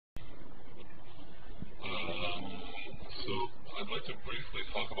So I'd like to briefly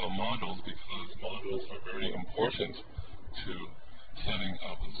talk about modules because modules are very important to setting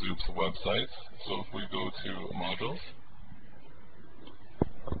up XOOPS websites. So if we go to modules,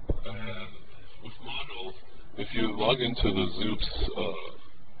 and with modules, if you log into the XOOPS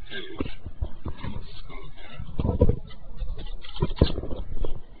page, let's go here.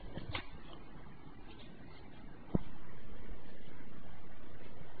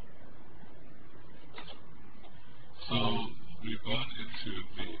 So we've gone into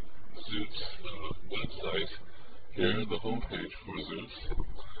the XOOPS website here, the home page for XOOPS,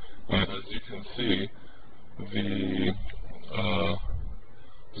 and as you can see, the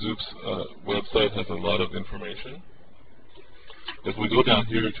XOOPS website has a lot of information. If we go down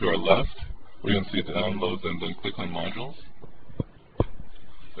here to our left, we can see downloads and then click on modules.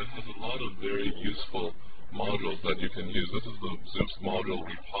 It has a lot of very useful modules that you can use. This is the XOOPS module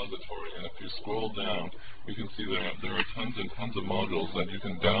repository, and if you scroll down, you can see there are tons and tons of modules that you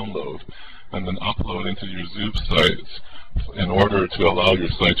can download and then upload into your XOOPS sites in order to allow your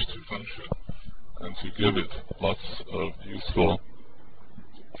site to function and to give it lots of useful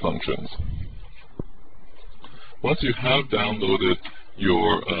functions. Once you have downloaded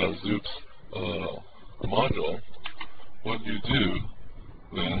your XOOPS module, what you do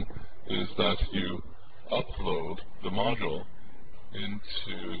then is that you upload the module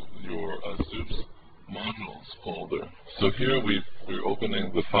into your XOOPS modules folder. So here we're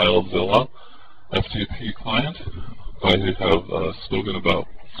opening the FileZilla FTP client. I have spoken about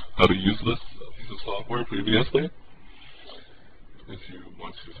how to use this piece of software previously, if you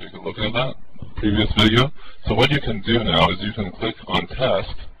want to take a look at that previous video. So what you can do now is you can click on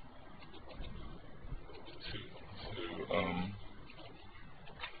test to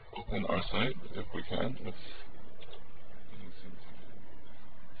open our site, if we can.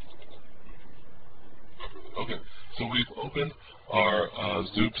 Okay, so we've opened our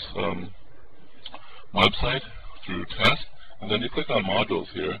XOOPS website through test, and then you click on modules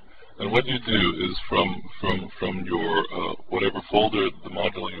here, and what you do is from your whatever folder the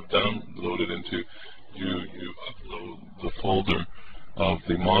module you've downloaded into, you upload the folder of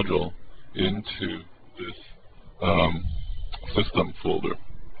the module into this system folder.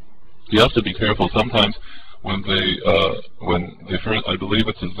 You have to be careful. Sometimes when they first, I believe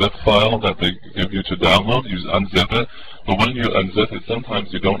it's a zip file that they give you to download, you unzip it. But when you unzip it,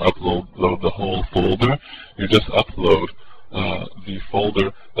 sometimes you don't upload the whole folder. You just upload the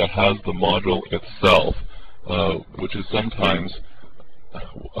folder that has the module itself, which is sometimes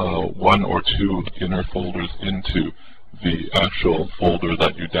one or two inner folders into the actual folder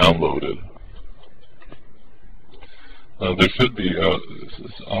that you downloaded. There should be,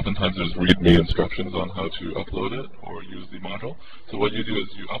 oftentimes there's README instructions on how to upload it or use the module. So what you do is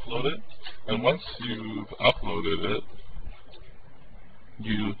you upload it, and once you've uploaded it,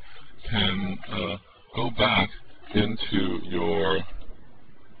 you can go back into your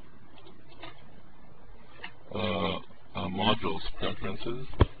modules preferences.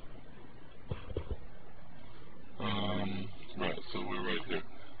 Right, so we're right here.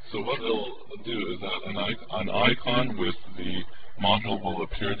 So what it'll do is that an icon with the module will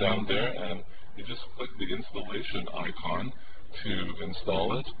appear down there, and you just click the installation icon to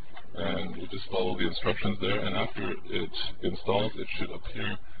install it, and you just follow the instructions there, and after it installs, it should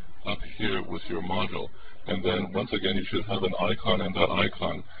appear up here with your module. And then once again, you should have an icon, and that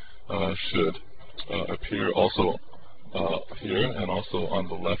icon should appear also here and also on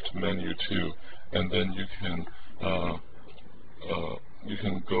the left menu too. And then you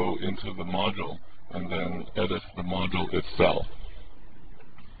can go into the module and then edit the module itself.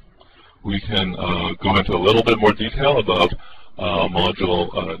 We can go into a little bit more detail about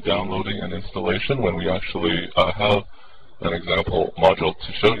module downloading and installation when we actually have an example module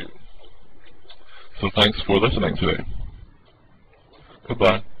to show you. So thanks for listening today.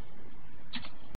 Goodbye.